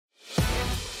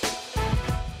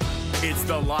It's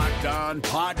the Locked On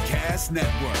Podcast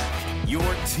Network, your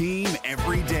team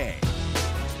every day.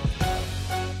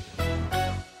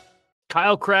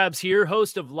 Kyle Krabs here,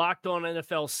 host of Locked On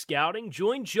NFL Scouting.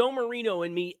 Join Joe Marino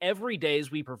and me every day as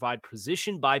we provide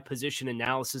position-by-position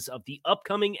analysis of the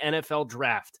upcoming NFL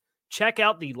Draft. Check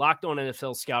out the Locked On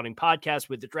NFL Scouting podcast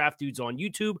with the Draft Dudes on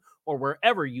YouTube or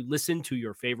wherever you listen to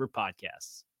your favorite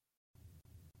podcasts.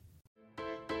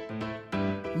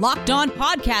 Locked On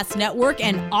Podcast Network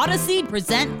and Odyssey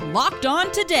present Locked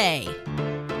On Today.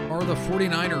 Are the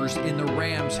 49ers in the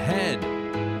Rams' head?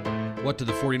 What do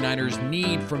the 49ers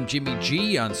need from Jimmy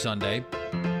G on Sunday?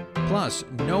 Plus,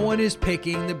 no one is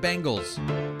picking the Bengals.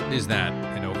 Is that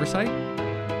an oversight?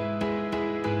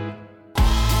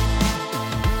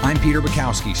 I'm Peter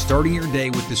Bukowski, starting your day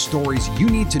with the stories you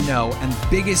need to know and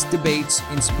biggest debates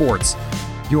in sports.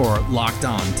 You're Locked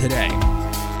On Today.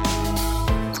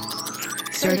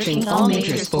 Searching all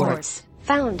major sports.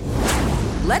 Found.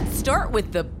 Let's start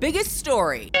with the biggest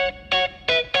story.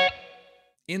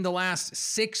 In the last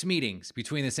 6 meetings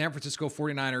between the San Francisco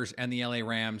 49ers and the LA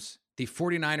Rams, the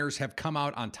 49ers have come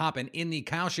out on top. And in the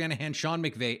Kyle Shanahan, Sean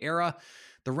McVay era,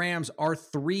 the Rams are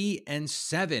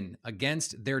 3-7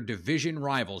 against their division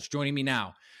rivals. Joining me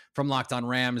now from Locked On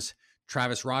Rams,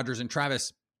 Travis Rogers. And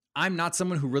Travis, I'm not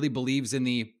someone who really believes in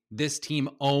this team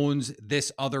owns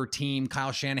this other team.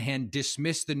 Kyle Shanahan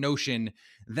dismissed the notion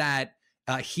that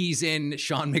he's in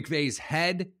Sean McVay's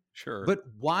head. Sure. But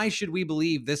why should we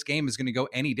believe this game is going to go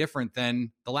any different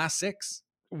than the last 6?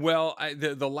 Well,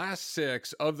 the last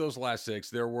 6, of those last 6,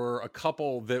 there were a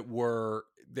couple that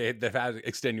they've had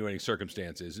extenuating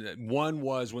circumstances. One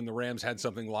was when the Rams had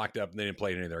something locked up and they didn't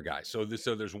play any of their guys. So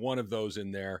there's one of those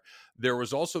in there. There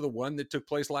was also the one that took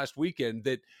place last weekend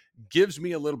that gives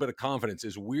me a little bit of confidence.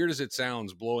 As weird as it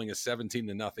sounds, blowing a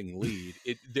 17-0 lead,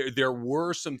 there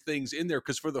were some things in there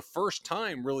because for the first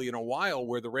time really in a while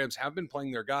where the Rams have been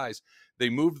playing their guys, they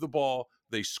moved the ball,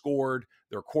 they scored,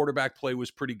 their quarterback play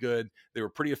was pretty good, they were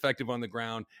pretty effective on the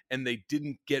ground, and they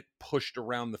didn't get pushed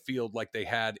around the field like they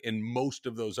had in most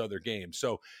of those other games.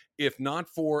 So if not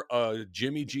for a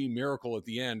Jimmy G miracle at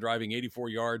the end, driving 84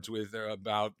 yards with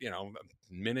about a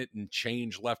minute and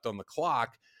change left on the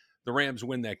clock, the Rams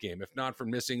win that game. If not for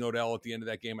missing Odell at the end of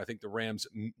that game, I think the Rams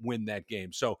win that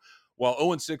game. So while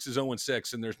 0-6 is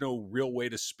 0-6 and there's no real way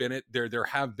to spin it, there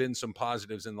have been some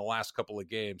positives in the last couple of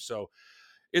games. So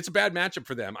it's a bad matchup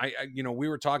for them. We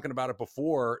were talking about it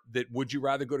before that would you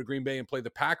rather go to Green Bay and play the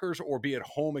Packers or be at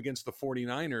home against the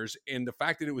 49ers? And the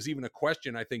fact that it was even a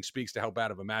question, I think, speaks to how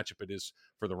bad of a matchup it is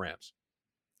for the Rams.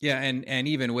 Yeah, and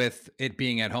even with it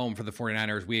being at home for the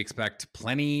 49ers, we expect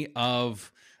plenty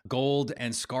of gold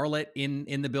and scarlet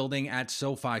in the building at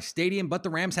SoFi Stadium, but the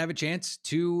Rams have a chance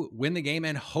to win the game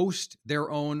and host their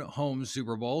own home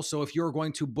Super Bowl. So if you're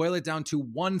going to boil it down to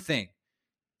one thing,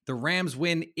 the Rams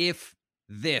win if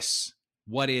this,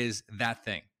 what is that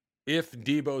thing? If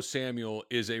Deebo Samuel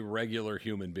is a regular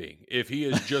human being, if he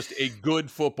is just a good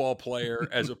football player,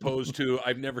 as opposed to,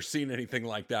 I've never seen anything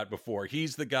like that before.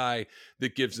 He's the guy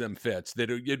that gives them fits. That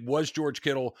it was George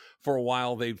Kittle for a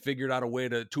while. They figured out a way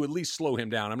to at least slow him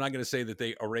down. I'm not going to say that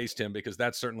they erased him because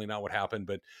that's certainly not what happened,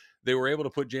 but they were able to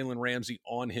put Jalen Ramsey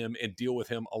on him and deal with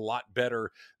him a lot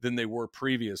better than they were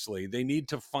previously. They need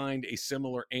to find a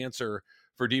similar answer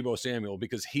for Deebo Samuel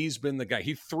because he's been the guy.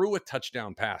 He threw a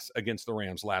touchdown pass against the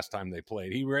Rams last time they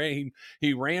played.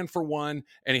 He ran for one,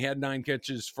 and he had 9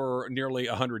 catches for nearly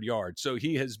 100 yards. So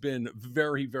he has been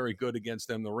very, very good against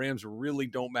them. The Rams really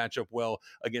don't match up well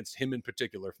against him in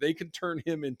particular. If they can turn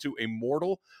him into a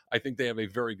mortal, I think they have a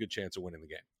very good chance of winning the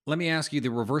game. Let me ask you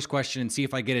the reverse question and see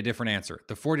if I get a different answer.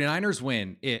 The 49ers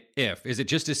win if. Is it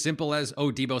just as simple as,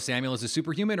 Deebo Samuel is a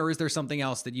superhuman, or is there something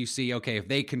else that you see, okay, if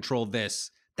they control this,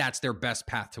 that's their best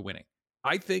path to winning?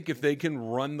 I think if they can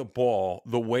run the ball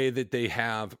the way that they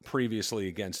have previously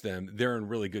against them, they're in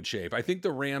really good shape. I think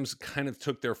the Rams kind of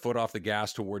took their foot off the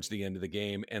gas towards the end of the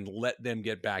game and let them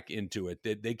get back into it.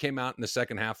 They came out in the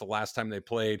second half the last time they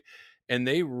played, and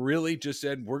they really just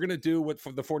said, we're going to do what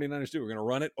the 49ers do. We're going to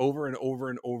run it over and over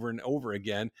and over and over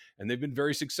again, and they've been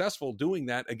very successful doing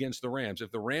that against the Rams.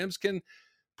 If the Rams can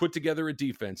put together a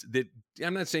defense that,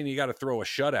 I'm not saying you got to throw a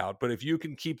shutout, but if you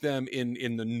can keep them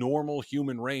in the normal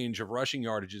human range of rushing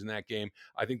yardages in that game,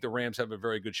 I think the Rams have a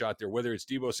very good shot there. Whether it's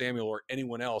Deebo Samuel or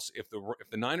anyone else, if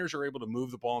the Niners are able to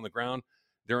move the ball on the ground,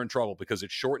 they're in trouble because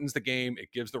it shortens the game.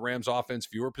 It gives the Rams offense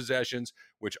fewer possessions,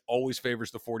 which always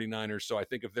favors the 49ers. So I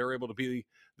think if they're able to be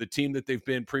the team that they've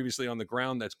been previously on the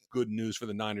ground, that's good news for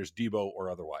the Niners, Deebo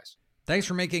or otherwise. Thanks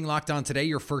for making Locked On Today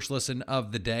your first listen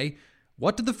of the day.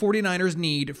 What do the 49ers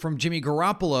need from Jimmy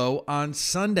Garoppolo on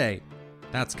Sunday?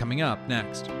 That's coming up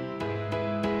next.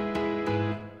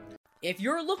 If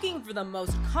you're looking for the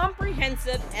most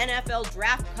comprehensive NFL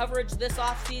draft coverage this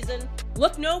offseason,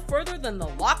 look no further than the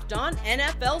Locked On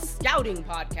NFL Scouting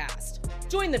Podcast.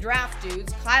 Join the draft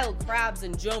dudes, Kyle Krabs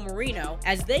and Joe Marino,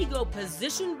 as they go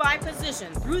position by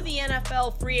position through the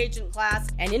NFL free agent class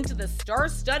and into the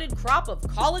star-studded crop of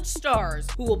college stars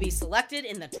who will be selected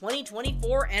in the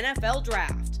 2024 NFL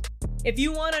Draft. If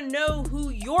you want to know who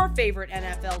your favorite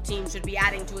NFL team should be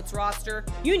adding to its roster,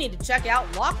 you need to check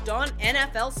out Locked On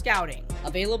NFL Scouting,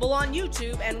 available on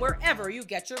YouTube and wherever you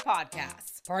get your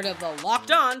podcasts. Part of the Locked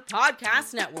On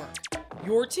Podcast Network,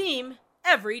 your team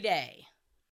every day.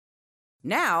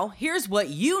 Now, here's what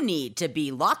you need to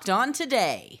be locked on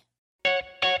today.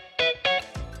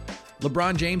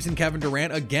 LeBron James and Kevin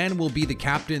Durant again will be the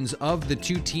captains of the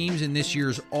two teams in this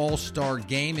year's All-Star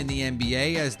game in the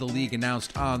NBA, as the league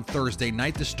announced on Thursday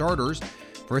night the starters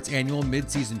for its annual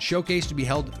midseason showcase to be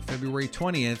held February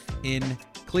 20th in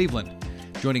Cleveland.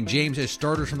 Joining James as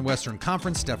starters from the Western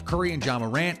Conference, Steph Curry and Ja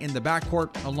Morant in the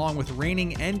backcourt, along with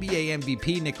reigning NBA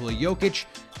MVP Nikola Jokic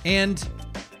and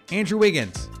Andrew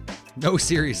Wiggins. No,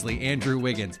 seriously, Andrew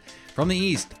Wiggins. From the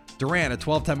East, Durant, a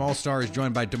 12-time All-Star, is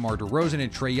joined by DeMar DeRozan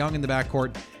and Trae Young in the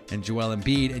backcourt, and Joel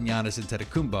Embiid and Giannis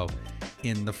Antetokounmpo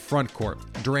in the frontcourt.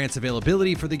 Durant's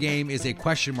availability for the game is a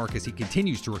question mark as he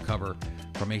continues to recover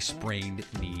from a sprained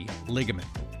knee ligament.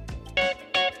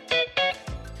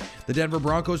 The Denver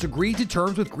Broncos agreed to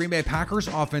terms with Green Bay Packers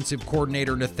offensive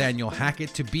coordinator Nathaniel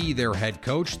Hackett to be their head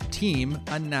coach, the team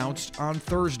announced on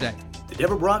Thursday. The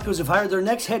Denver Broncos have hired their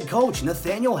next head coach.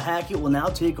 Nathaniel Hackett will now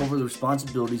take over the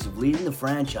responsibilities of leading the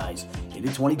franchise into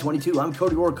 2022. I'm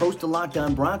Cody Rohr, host of Locked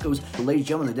On Broncos. Ladies and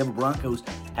gentlemen, the Denver Broncos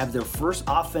have their first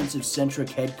offensive-centric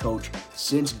head coach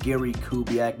since Gary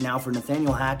Kubiak. Now for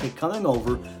Nathaniel Hackett coming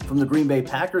over from the Green Bay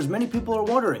Packers, many people are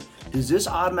wondering, does this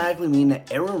automatically mean that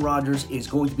Aaron Rodgers is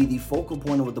going to be the focal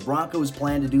point of what the Broncos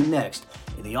plan to do next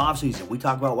in the offseason? We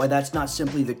talk about why that's not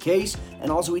simply the case,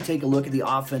 and also we take a look at the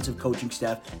offensive coaching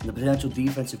staff and the potential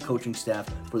defensive coaching staff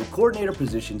for the coordinator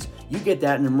positions. You get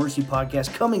that in the Mercy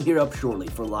podcast coming here up shortly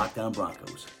for Locked On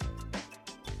Broncos.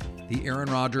 The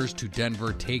Aaron Rodgers to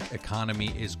Denver take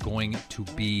economy is going to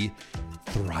be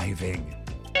thriving.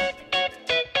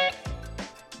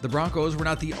 The Broncos were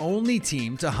not the only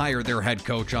team to hire their head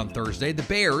coach on Thursday. The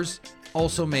Bears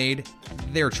also made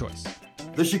their choice.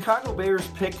 The Chicago Bears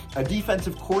pick a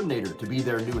defensive coordinator to be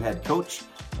their new head coach,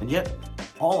 and yet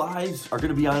all eyes are going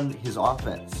to be on his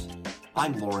offense.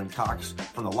 I'm Lauren Cox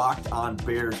from the Locked On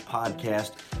Bears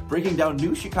podcast, breaking down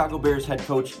new Chicago Bears head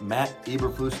coach Matt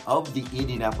Eberflus of the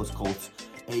Indianapolis Colts,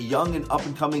 a young and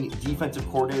up-and-coming defensive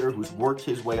coordinator who's worked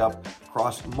his way up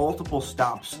across multiple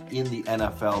stops in the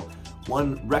NFL.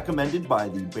 One recommended by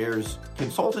the Bears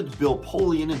consultant Bill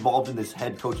Polian, involved in this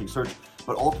head coaching search,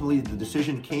 but ultimately the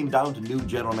decision came down to new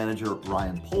general manager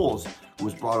Ryan Poles, who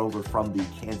was brought over from the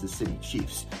Kansas City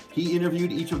Chiefs. He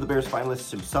interviewed each of the Bears finalists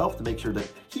himself to make sure that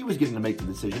he was getting to make the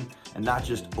decision and not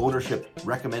just ownership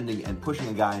recommending and pushing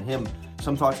a guy on him.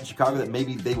 Some thoughts in Chicago that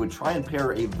maybe they would try and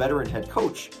pair a veteran head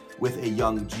coach with a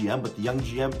young GM, but the young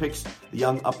GM picks the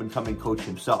young up-and-coming coach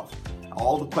himself.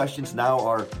 All the questions now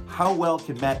are, how well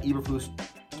can Matt Eberflus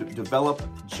develop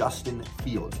Justin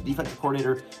Fields? The defensive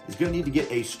coordinator is going to need to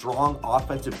get a strong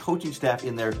offensive coaching staff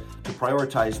in there to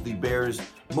prioritize the Bears'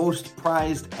 most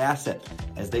prized asset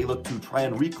as they look to try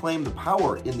and reclaim the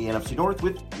power in the NFC North,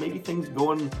 with maybe things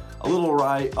going a little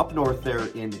awry up north there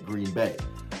in Green Bay.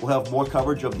 We'll have more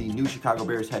coverage of the new Chicago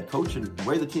Bears head coach and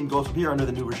where the team goes from here under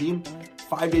the new regime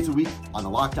 5 days a week on the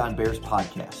Locked On Bears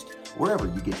podcast, wherever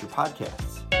you get your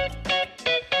podcasts.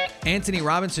 Anthony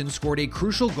Robinson scored a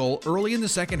crucial goal early in the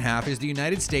second half as the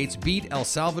United States beat El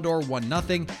Salvador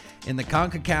 1-0 in the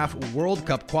CONCACAF World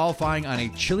Cup qualifying on a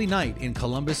chilly night in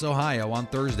Columbus, Ohio on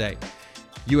Thursday.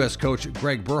 U.S. coach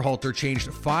Greg Berhalter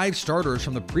changed 5 starters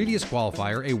from the previous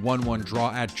qualifier, a 1-1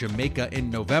 draw at Jamaica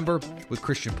in November, with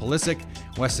Christian Pulisic,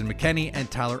 Weston McKennie, and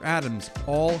Tyler Adams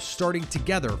all starting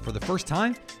together for the first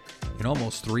time in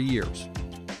almost 3 years.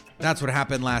 That's what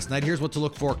happened last night. Here's what to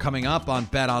look for coming up on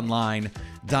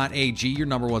betonline.ag, your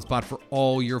number one spot for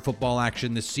all your football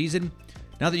action this season.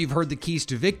 Now that you've heard the keys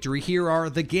to victory, here are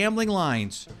the gambling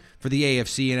lines for the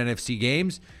AFC and NFC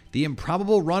games. The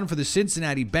improbable run for the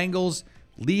Cincinnati Bengals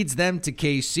leads them to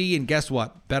KC, and guess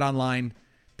what? BetOnline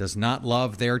does not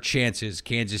love their chances.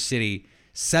 Kansas City,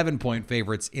 7-point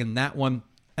favorites in that one.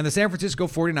 And the San Francisco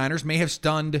 49ers may have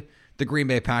stunned the Green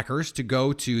Bay Packers to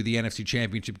go to the NFC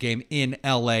Championship game in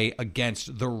LA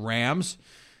against the Rams.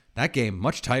 That game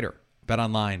much tighter.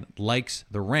 BetOnline likes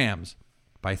the Rams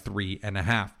by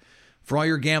 3.5. For all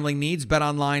your gambling needs,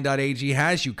 betonline.ag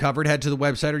has you covered. Head to the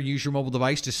website or use your mobile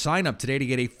device to sign up today to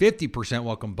get a 50%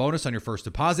 welcome bonus on your first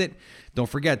deposit. Don't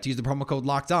forget to use the promo code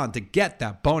LOCKEDON to get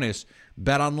that bonus.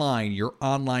 BetOnline, your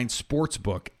online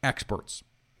sportsbook experts.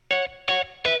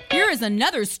 Here is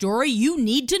another story you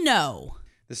need to know.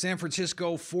 The San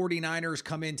Francisco 49ers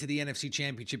come into the NFC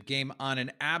Championship game on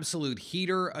an absolute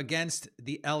heater against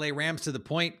the LA Rams, to the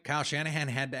point Kyle Shanahan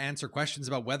had to answer questions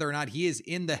about whether or not he is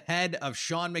in the head of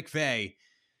Sean McVay.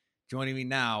 Joining me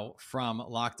now from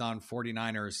Locked On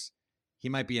 49ers, he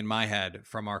might be in my head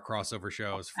from our crossover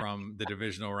shows from the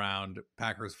divisional round,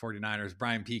 Packers 49ers,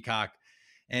 Brian Peacock.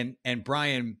 And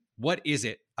Brian, what is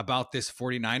it about this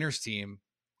 49ers team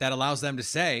that allows them to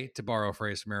say, to borrow a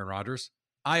phrase from Aaron Rodgers,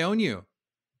 I own you?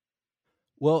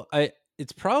 Well,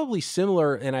 it's probably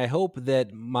similar, and I hope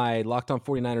that my Locked On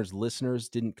 49ers listeners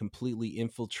didn't completely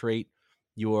infiltrate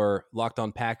your Locked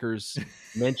On Packers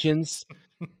mentions.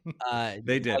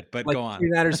 They did, but go on.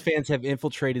 49ers fans have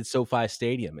infiltrated SoFi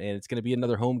Stadium, and it's going to be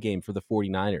another home game for the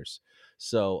 49ers.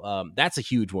 So that's a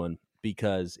huge one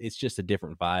because it's just a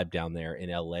different vibe down there in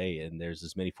LA, and there's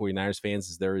as many 49ers fans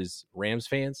as there is Rams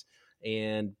fans,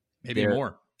 and maybe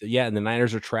more. Yeah, and the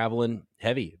Niners are traveling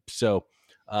heavy. So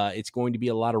it's going to be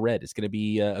a lot of red. It's going to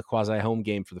be a quasi-home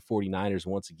game for the 49ers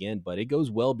once again, but it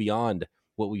goes well beyond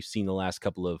what we've seen the last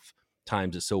couple of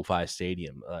times at SoFi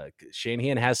Stadium.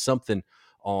 Shanahan has something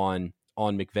on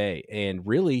McVay, and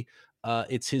really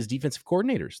it's his defensive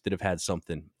coordinators that have had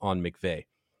something on McVay.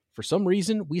 For some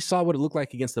reason, we saw what it looked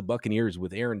like against the Buccaneers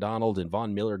with Aaron Donald and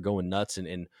Von Miller going nuts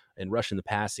and rushing the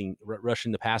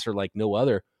passer like no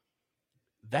other.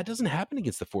 That doesn't happen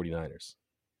against the 49ers.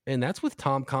 And that's with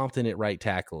Tom Compton at right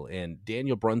tackle and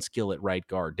Daniel Brunskill at right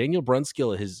guard. Daniel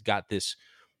Brunskill has got this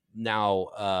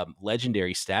now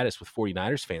legendary status with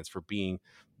 49ers fans for being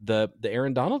the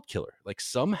Aaron Donald killer. Like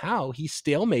somehow he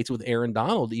stalemates with Aaron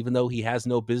Donald, even though he has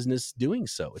no business doing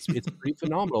so. It's pretty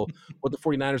phenomenal what the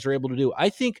 49ers are able to do. I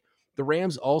think the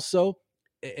Rams also,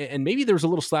 and maybe there was a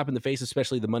little slap in the face,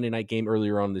 especially the Monday night game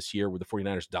earlier on this year where the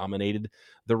 49ers dominated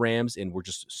the Rams and were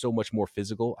just so much more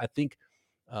physical. I think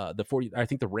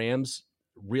the Rams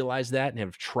realize that and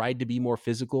have tried to be more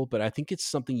physical, but I think it's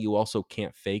something you also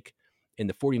can't fake. And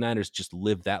the 49ers just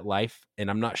live that life, and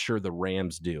I'm not sure the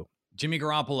Rams do. Jimmy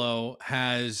Garoppolo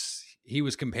he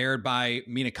was compared by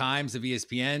Mina Kimes of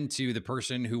ESPN to the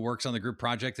person who works on the group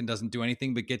project and doesn't do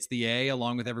anything but gets the A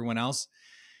along with everyone else.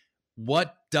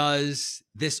 What does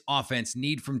this offense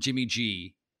need from Jimmy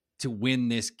G to win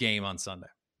this game on Sunday?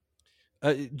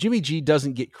 Jimmy G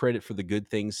doesn't get credit for the good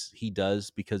things he does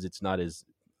because it's not as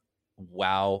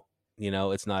wow,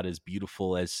 it's not as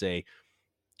beautiful as, say,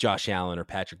 Josh Allen or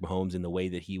Patrick Mahomes in the way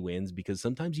that he wins, because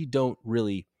sometimes you don't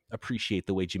really appreciate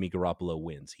the way Jimmy Garoppolo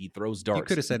wins. He throws darts. You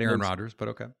could have said Aaron Rodgers, but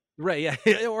okay. Right,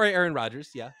 yeah. Or Aaron Rodgers,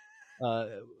 yeah.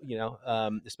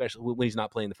 Especially when he's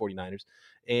not playing the 49ers.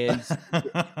 And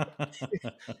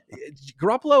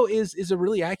Garoppolo is a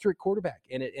really accurate quarterback.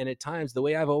 And at times, the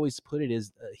way I've always put it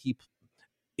is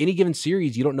any given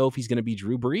series, you don't know if he's going to be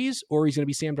Drew Brees or he's going to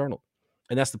be Sam Darnold.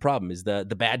 And that's the problem, is the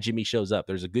bad Jimmy shows up.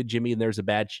 There's a good Jimmy and there's a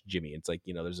bad Jimmy. It's like,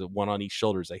 there's a one on each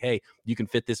shoulder. It's like, hey, you can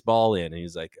fit this ball in. And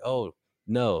he's like, oh,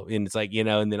 no. And it's like,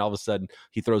 and then all of a sudden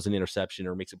he throws an interception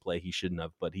or makes a play he shouldn't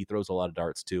have. But he throws a lot of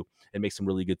darts too and makes some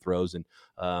really good throws.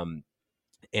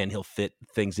 And he'll fit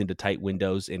things into tight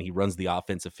windows, and he runs the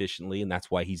offense efficiently. And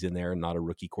that's why he's in there and not a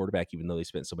rookie quarterback, even though they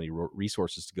spent so many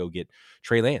resources to go get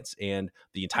Trey Lance. And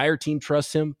the entire team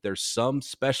trusts him. There's some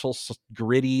special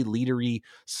gritty, leadery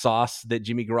sauce that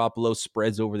Jimmy Garoppolo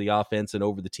spreads over the offense and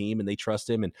over the team, and they trust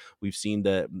him. And we've seen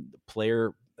the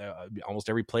player, almost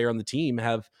every player on the team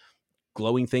have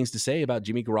glowing things to say about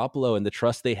Jimmy Garoppolo and the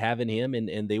trust they have in him,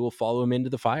 and they will follow him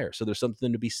into the fire. So there's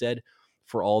something to be said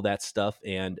for all that stuff.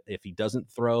 And if he doesn't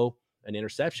throw an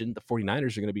interception, the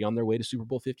 49ers are going to be on their way to Super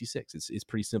Bowl 56. It's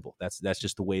pretty simple. That's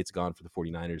just the way it's gone for the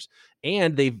 49ers.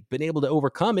 And they've been able to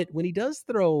overcome it when he does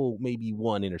throw maybe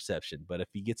one interception. But if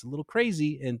he gets a little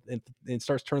crazy and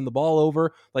starts turning the ball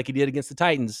over like he did against the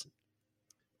Titans,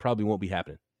 probably won't be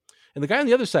happening. And the guy on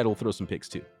the other side will throw some picks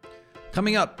too.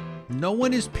 Coming up, no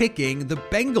one is picking the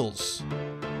Bengals.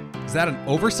 Is that an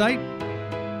oversight?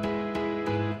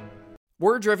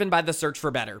 We're driven by the search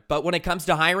for better, but when it comes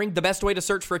to hiring, the best way to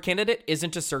search for a candidate isn't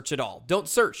to search at all. Don't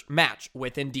search, match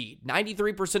with Indeed.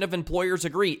 93% of employers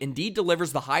agree Indeed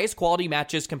delivers the highest quality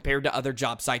matches compared to other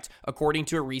job sites, according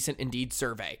to a recent Indeed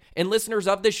survey. And listeners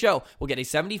of this show will get a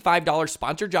 $75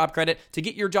 sponsored job credit to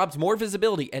get your jobs more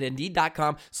visibility at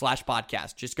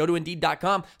Indeed.com/podcast. Just go to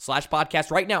Indeed.com/podcast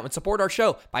right now and support our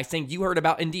show by saying you heard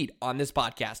about Indeed on this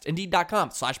podcast.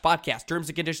 Indeed.com/podcast. Terms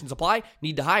and conditions apply.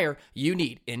 Need to hire? You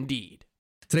need Indeed.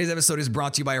 Today's episode is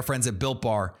brought to you by our friends at Built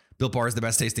Bar. Built Bar is the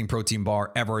best tasting protein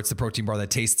bar ever. It's the protein bar that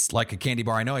tastes like a candy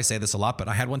bar. I know I say this a lot, but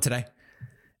I had one today.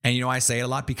 And you know I say it a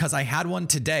lot because I had one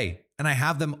today, and I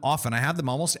have them often. I have them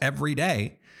almost every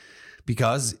day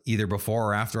because either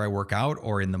before or after I work out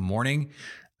or in the morning,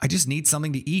 I just need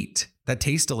something to eat that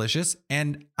tastes delicious.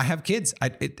 And I have kids. I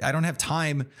don't have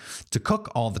time to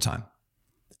cook all the time.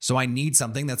 So I need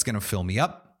something that's going to fill me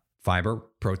up, fiber,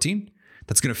 protein,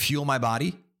 that's going to fuel my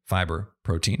body, fiber,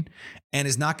 protein, and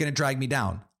is not going to drag me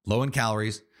down. Low in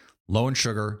calories, low in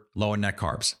sugar, low in net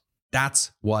carbs.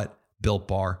 That's what Built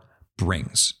Bar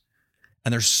brings.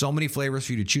 And there's so many flavors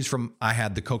for you to choose from. I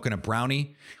had the coconut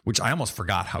brownie, which I almost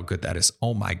forgot how good that is.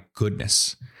 Oh my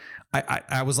goodness.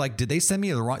 I was like, did they send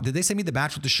me the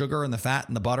batch with the sugar and the fat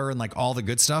and the butter and like all the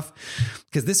good stuff?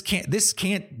 Because this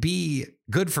can't be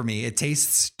good for me. It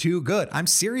tastes too good. I'm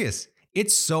serious.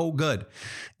 It's so good.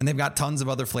 And they've got tons of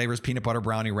other flavors: peanut butter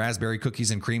brownie, raspberry cookies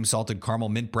and cream, salted caramel,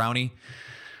 mint brownie.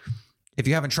 If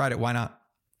you haven't tried it, why not?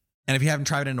 And if you haven't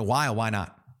tried it in a while, why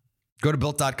not? Go to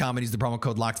built.com and use the promo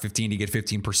code LOCKED15 to get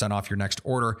 15% off your next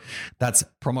order. That's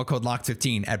promo code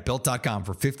LOCKED15 at built.com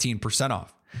for 15%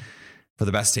 off for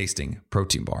the best tasting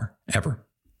protein bar ever.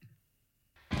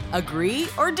 Agree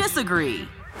or disagree?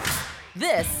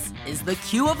 This is the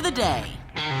cue of the day.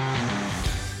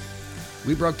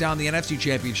 We broke down the NFC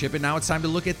Championship, and now it's time to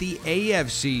look at the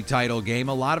AFC title game.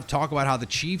 A lot of talk about how the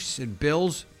Chiefs and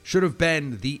Bills should have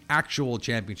been the actual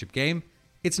championship game.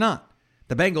 It's not.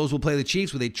 The Bengals will play the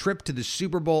Chiefs with a trip to the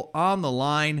Super Bowl on the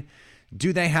line.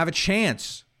 Do they have a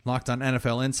chance? Locked On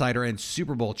NFL insider and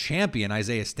Super Bowl champion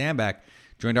Isaiah Stanback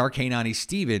joined our K90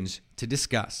 Stevens to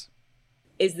discuss.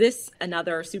 Is this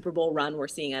another Super Bowl run we're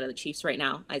seeing out of the Chiefs right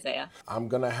now, Isaiah? I'm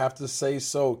going to have to say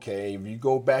so, Kay. If you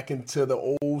go back into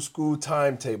the old school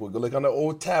timetable, go look on the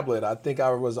old tablet, I think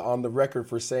I was on the record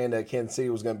for saying that Kansas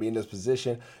City was going to be in this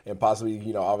position and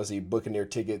possibly, obviously booking their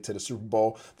ticket to the Super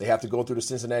Bowl. They have to go through the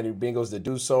Cincinnati Bengals to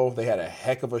do so. They had a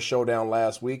heck of a showdown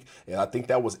last week, and I think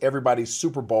that was everybody's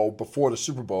Super Bowl before the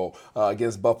Super Bowl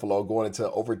against Buffalo, going into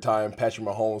overtime. Patrick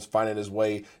Mahomes finding his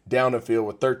way down the field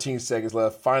with 13 seconds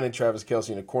left, finding Travis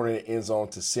Kelce in the corner of the end zone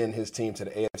to send his team to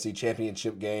the AFC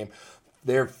Championship game.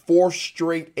 Their fourth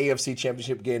straight AFC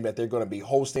Championship game that they're going to be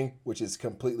hosting, which is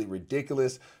completely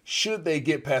ridiculous. Should they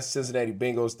get past Cincinnati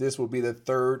Bengals, this will be the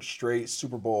third straight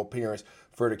Super Bowl appearance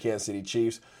for the Kansas City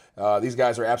Chiefs. These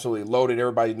guys are absolutely loaded.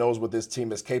 Everybody knows what this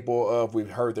team is capable of.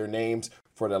 We've heard their names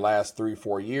for the last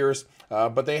 3-4 years.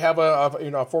 But they have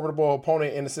a formidable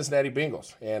opponent in the Cincinnati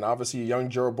Bengals. And obviously young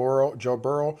Joe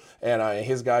Burrow and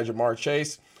his guy Jamar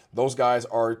Chase. Those guys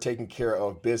are taking care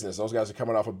of business. Those guys are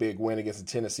coming off a big win against the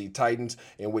Tennessee Titans,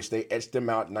 in which they etched them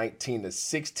out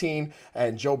 19-16.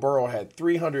 And Joe Burrow had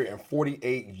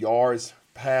 348 yards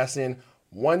passing,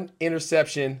 1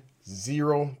 interception,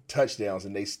 0 touchdowns,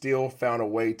 and they still found a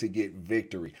way to get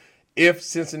victory. If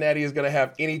Cincinnati is going to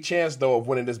have any chance, though, of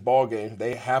winning this ball game,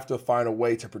 they have to find a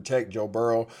way to protect Joe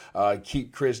Burrow,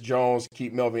 keep Chris Jones,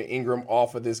 keep Melvin Ingram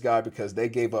off of this guy, because they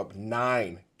gave up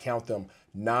 9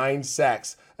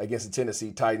 sacks against the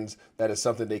Tennessee Titans. That is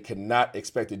something they cannot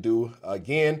expect to do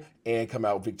again and come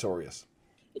out victorious.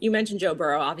 You mentioned Joe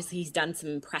Burrow. Obviously, he's done some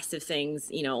impressive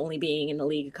things, only being in the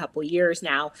league a couple years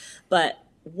now. But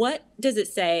what does it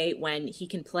say when he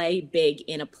can play big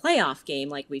in a playoff game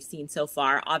like we've seen so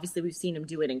far? Obviously, we've seen him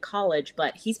do it in college,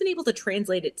 but he's been able to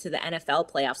translate it to the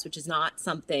NFL playoffs, which is not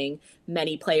something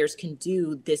many players can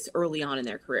do this early on in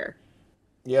their career.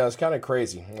 Yeah, it's kind of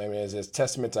crazy. I mean, it's a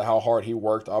testament to how hard he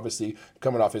worked. Obviously,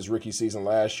 coming off his rookie season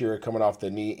last year, coming off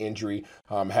the knee injury,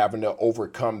 having to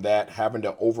overcome that, having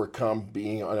to overcome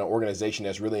being in an organization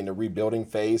that's really in the rebuilding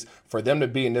phase. For them to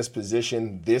be in this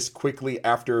position this quickly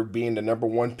after being the number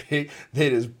 1 pick,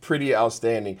 that is pretty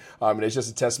outstanding. And it's just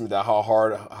a testament to how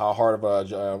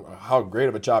great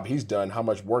of a job he's done, how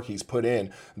much work he's put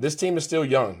in. This team is still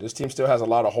young. This team still has a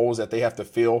lot of holes that they have to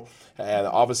fill. And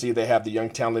obviously, they have the young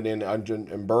talent in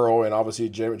Burrow and obviously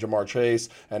Jamar Chase,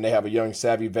 and they have a young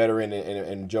savvy veteran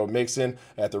in Joe Mixon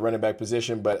at the running back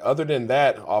position. But other than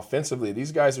that, offensively,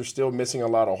 these guys are still missing a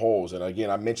lot of holes. And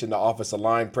again, I mentioned the offensive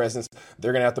line presence.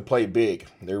 They're going to have to play big.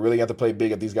 They really have to play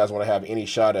big if these guys want to have any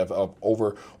shot of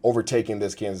overtaking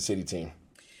this Kansas City team.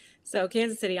 So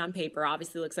Kansas City on paper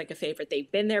obviously looks like a favorite.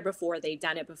 They've been there before. They've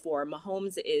done it before.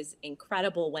 Mahomes is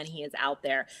incredible when he is out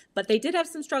there. But they did have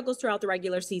some struggles throughout the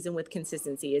regular season with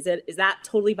consistency. Is that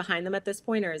totally behind them at this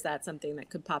point, or is that something that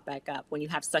could pop back up when you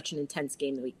have such an intense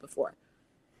game the week before?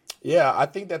 Yeah, I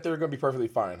think that they're going to be perfectly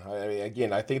fine. I mean,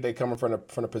 again, I think they come from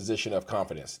a position of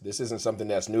confidence. This isn't something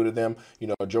that's new to them. You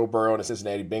know, Joe Burrow and the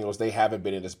Cincinnati Bengals, they haven't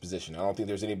been in this position. I don't think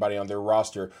there's anybody on their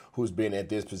roster who's been at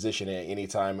this position at any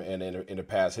time in the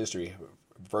past history.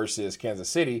 Versus Kansas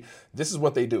City, this is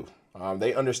what they do.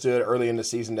 They understood early in the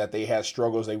season that they had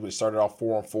struggles. They started off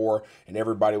 4-4, and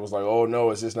everybody was like, "Oh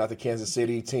no, is this not the Kansas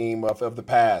City team of the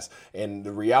past?" And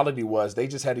the reality was, they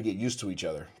just had to get used to each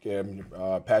other.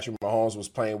 Patrick Mahomes was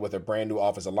playing with a brand new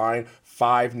offensive line,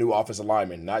 5 new offensive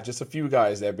linemen, not just a few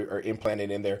guys that are implanted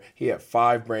in there. He had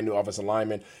 5 brand new offensive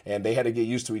linemen, and they had to get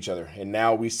used to each other. And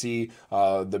now we see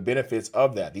the benefits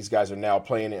of that. These guys are now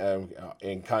playing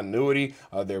in continuity.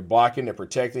 They're blocking, they're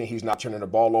protecting. He's not turning the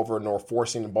ball over nor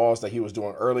forcing the balls that he was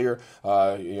doing earlier.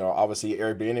 Obviously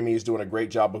Eric Bieniemy is doing a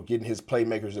great job of getting his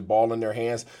playmakers the ball in their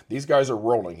hands. These guys are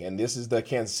rolling, and this is the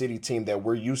Kansas City team that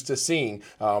we're used to seeing,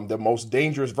 the most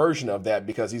dangerous version of that,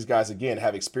 because these guys, again,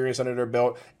 have experience under their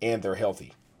belt and they're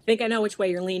healthy. I think I know which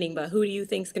way you're leaning, but who do you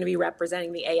think is going to be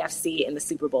representing the AFC in the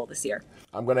Super Bowl this year?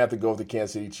 I'm going to have to go with the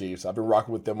Kansas City Chiefs. I've been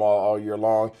rocking with them all year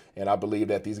long, and I believe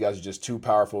that these guys are just too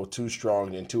powerful, too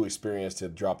strong, and too experienced to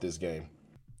drop this game.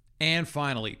 And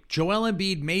finally, Joel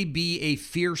Embiid may be a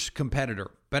fierce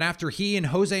competitor, but after he and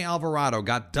Jose Alvarado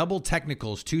got double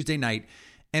technicals Tuesday night,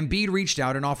 Embiid reached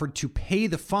out and offered to pay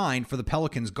the fine for the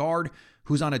Pelicans guard,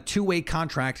 who's on a 2-way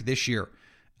contract this year.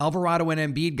 Alvarado and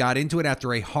Embiid got into it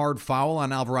after a hard foul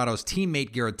on Alvarado's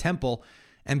teammate Garrett Temple.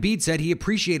 Embiid said he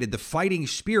appreciated the fighting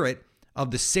spirit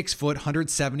of the 6-foot,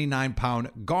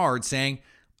 179-pound guard, saying,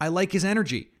 "I like his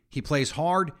energy. He plays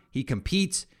hard, he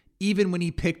competes. Even when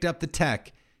he picked up the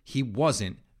tech, he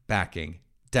wasn't backing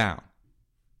down."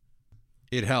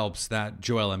 It helps that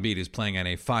Joel Embiid is playing on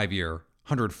a 5-year,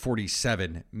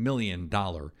 $147 million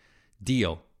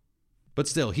deal. But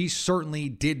still, he certainly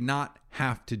did not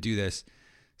have to do this.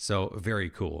 So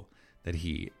very cool that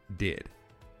he did.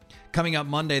 Coming up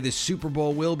Monday, the Super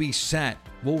Bowl will be set.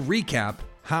 We'll recap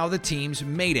how the teams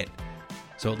made it.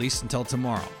 So at least until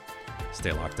tomorrow,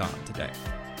 stay locked on today.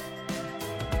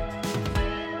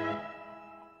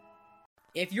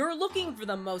 If you're looking for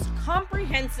the most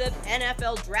comprehensive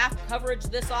NFL draft coverage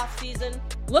this offseason,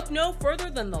 look no further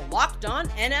than the Locked On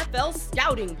NFL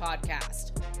Scouting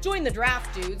Podcast. Join the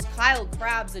draft dudes, Kyle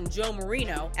Krabs and Joe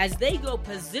Marino, as they go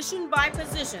position by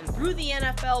position through the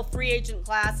NFL free agent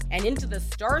class and into the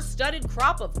star-studded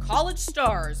crop of college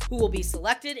stars who will be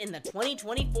selected in the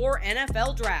 2024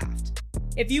 NFL Draft.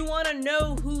 If you want to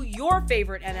know who your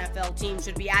favorite NFL team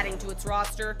should be adding to its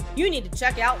roster, you need to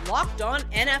check out Locked On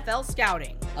NFL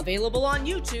Scouting, available on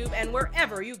YouTube and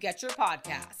wherever you get your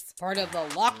podcasts. Part of the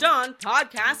Locked On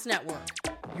Podcast Network,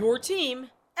 your team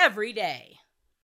every day.